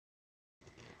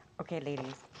Okay,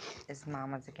 ladies, it's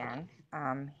Mama's again.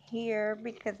 I'm here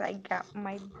because I got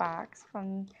my box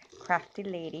from Crafty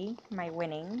Lady, my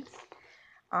winnings.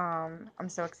 I'm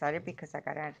so excited because I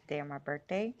got it the day of my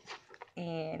birthday,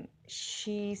 and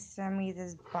she sent me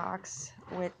this box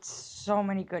with so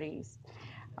many goodies.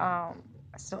 Um,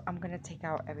 so I'm gonna take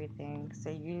out everything so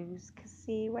you can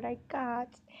see what I got.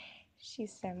 She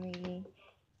sent me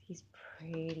these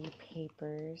pretty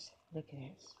papers. Look at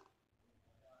this.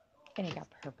 And it got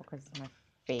purple because it's my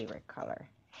favorite color.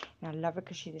 And I love it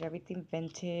because she did everything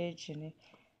vintage and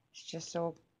it's just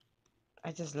so,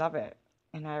 I just love it.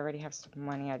 And I already have so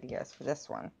many ideas for this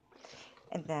one.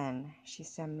 And then she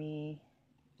sent me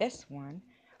this one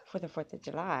for the 4th of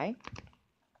July,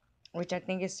 which I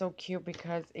think is so cute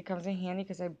because it comes in handy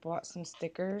because I bought some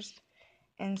stickers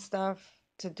and stuff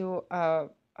to do a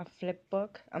flip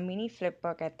book, a mini flip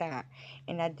book at that.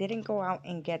 And I didn't go out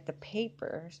and get the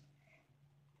papers.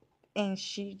 And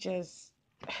she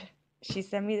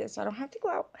sent me this so I don't have to go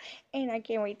out, and I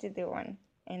can't wait to do one,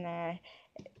 and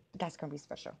that's gonna be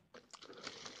special,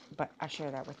 but I'll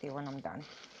share that with you when I'm done.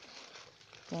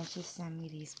 Then she sent me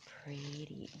these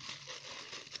pretty,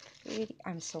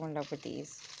 I'm so in love with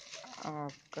these. Oh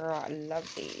girl, I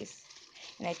love these,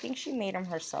 and I think she made them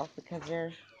herself because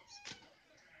they're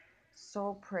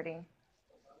so pretty.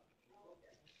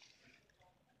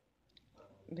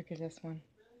 Look at this one.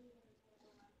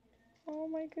 Oh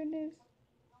my goodness,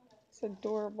 it's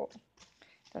adorable.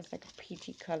 That's like a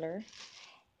peachy color.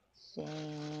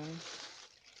 Then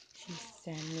she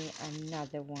sent me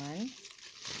another one.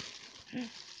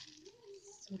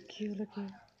 So cute, look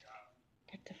at,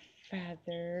 got the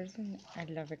feathers, and I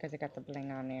love it because it got the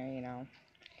bling on there, you know.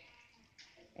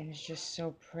 And it's just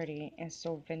so pretty and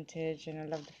so vintage, and I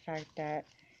love the fact that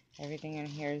everything in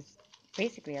here is,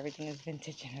 basically everything is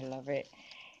vintage, and I love it.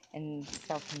 And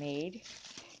self-made,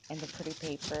 and the pretty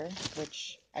paper,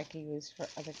 which I could use for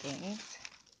other things.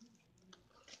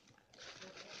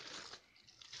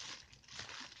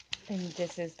 And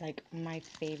this is like my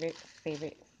favorite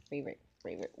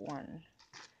one.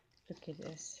 Look at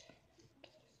this.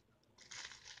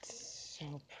 It's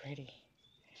so pretty.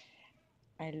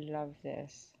 I love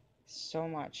this so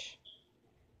much.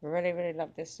 Really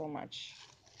love this so much.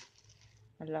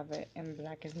 I love it. And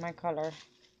black is my color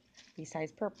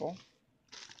besides purple.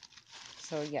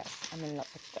 So yes, I'm in love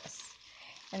with this.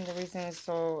 And the reason is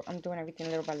so I'm doing everything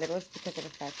little by little is because of the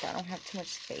fact that I don't have too much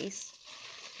space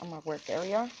on my work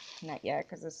area. Not yet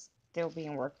because it's still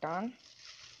being worked on.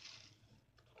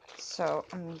 So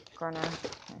I'm gonna,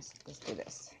 let's do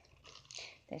this.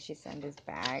 Then she sent this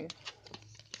bag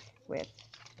with,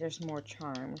 there's more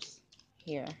charms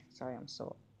here. Sorry, I'm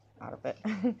so out of it.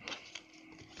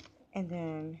 And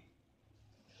then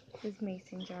this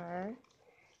mason jar.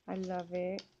 I love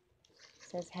it.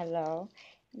 It says hello.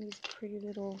 And these pretty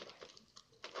little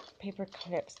paper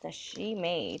clips that she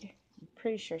made. I'm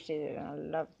pretty sure she did, and I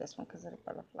love this one because of the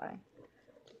butterfly.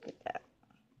 Look at that.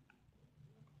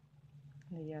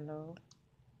 The yellow.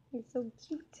 It's so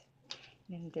cute.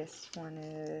 And this one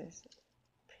is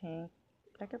pink,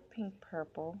 like a pink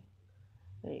purple.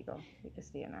 There you go. You can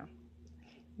see it now.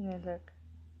 And then look,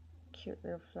 cute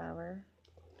little flower.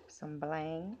 Some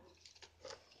bling.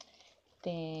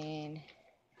 Then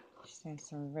she sent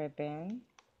some ribbon.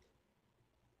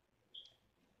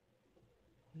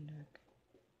 Look,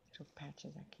 little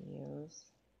patches I can use,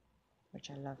 which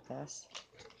I love this.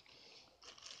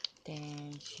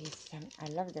 Then she sent, I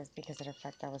love this because of the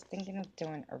fact I was thinking of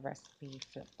doing a recipe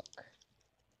flip book.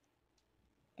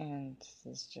 And this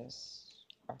is just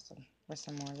awesome. With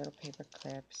some more little paper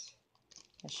clips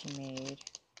that she made.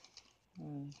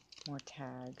 And more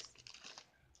tags.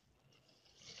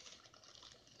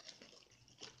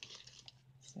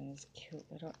 It's in this cute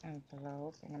little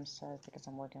envelope. And I'm sorry because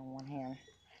I'm working with one hand.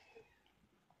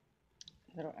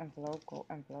 Little envelope, gold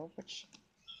envelope, which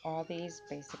all these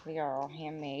basically are all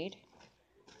handmade.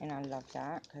 And I love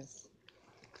that because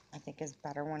I think it's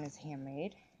better when it's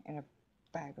handmade. And a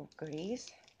bag of goodies.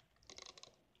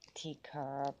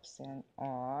 Teacups and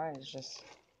all. It's just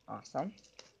awesome.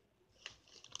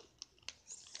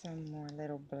 Some more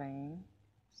little bling.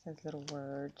 Says little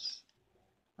words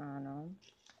on them.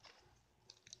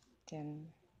 Then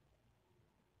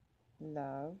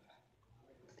love.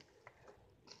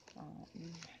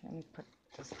 Let me put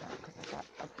this down because I got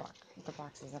the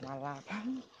boxes in my lap.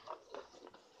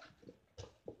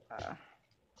 uh,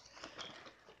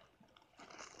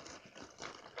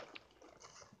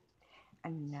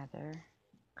 Another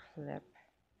clip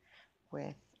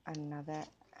with another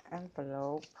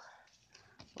envelope,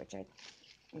 which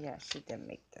yeah, she did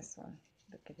make this one.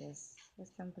 Look at this,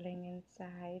 with some bling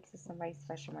inside. So somebody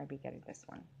special might be getting this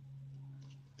one.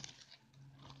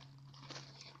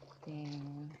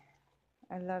 And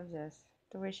I love this.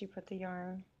 The way she put the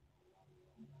yarn.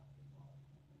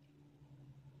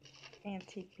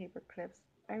 Antique paper clips.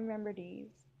 I remember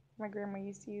these. My grandma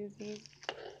used to use these.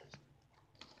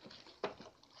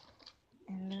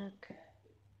 And look,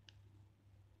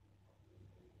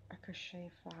 a crochet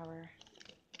flower.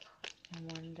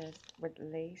 And one this with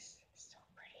lace. So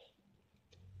pretty.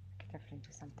 I could definitely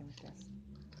do something with this.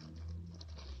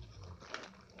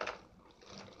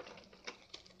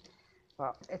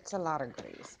 Well, it's a lot of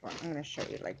goodies, but I'm going to show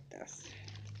you like this.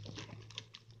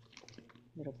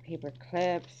 Little paper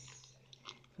clips.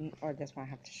 Or this one I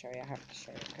have to show you. I have to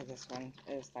show you because this one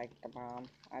is like the bomb.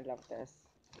 I love this.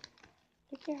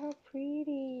 Look at how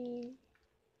pretty.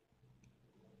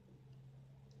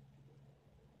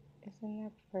 Isn't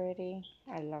that pretty?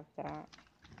 I love that.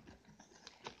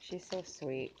 She's so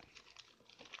sweet.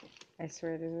 I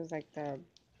swear this was like the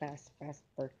best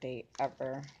birthday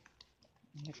ever.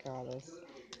 Look at all this.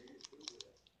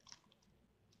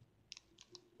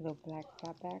 Little black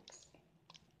flatbacks,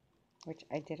 which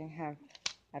I didn't have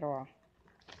at all.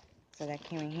 So that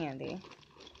came in handy.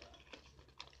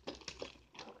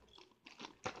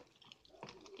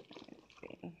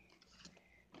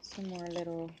 Some more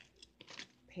little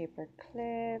paper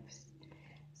clips.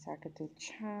 So I could do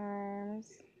charms,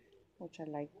 which I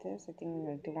like this. I think I'm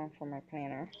going to do one for my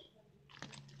planner.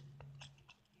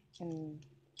 And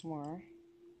more.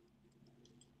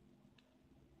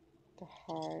 The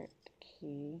heart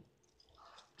key.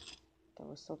 That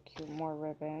was so cute. More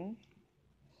ribbon.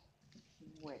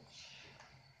 Which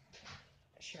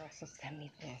she also sent me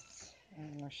this. I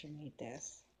don't know if she made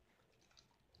this.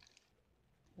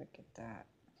 Look at that.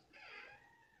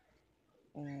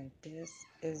 And this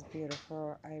is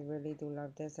beautiful. I really do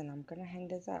love this. And I'm going to hang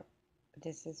this up.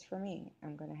 This is for me.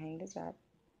 I'm going to hang this up.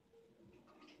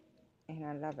 And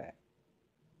I love it.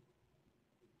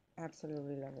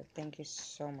 Absolutely love it. Thank you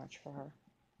so much for her.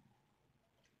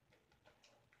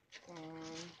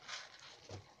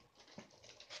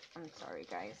 I'm sorry,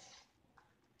 guys.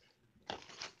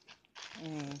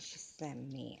 And she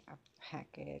sent me a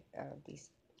packet of these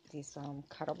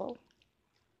cuttable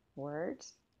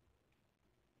words,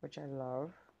 which I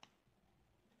love.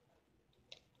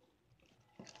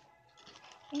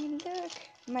 And look,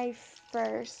 my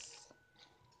first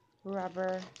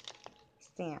rubber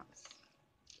stamps.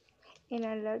 And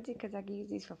I loved it because I can use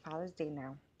these for Father's Day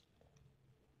now.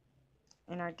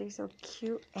 And aren't they so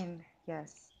cute? And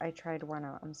yes, I tried one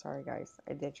out. I'm sorry, guys.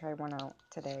 I did try one out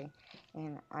today.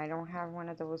 And I don't have one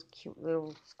of those cute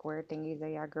little square thingies that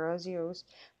y'all girls use.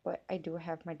 But I do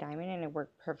have my diamond and it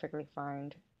worked perfectly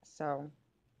fine. So,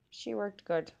 she worked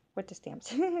good with the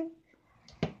stamps.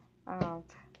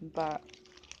 But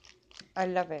I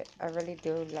love it. I really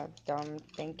do love them.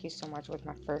 Thank you so much with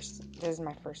this is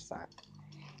my first set.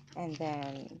 And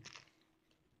then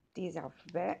these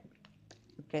alphabet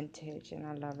vintage, and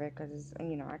I love it because I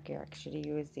can actually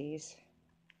use these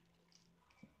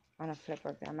on a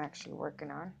flipper that I'm actually working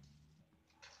on.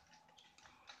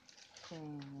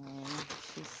 And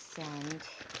she sent,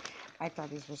 I thought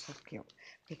these were so cute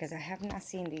because I have not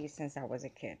seen these since I was a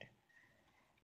kid.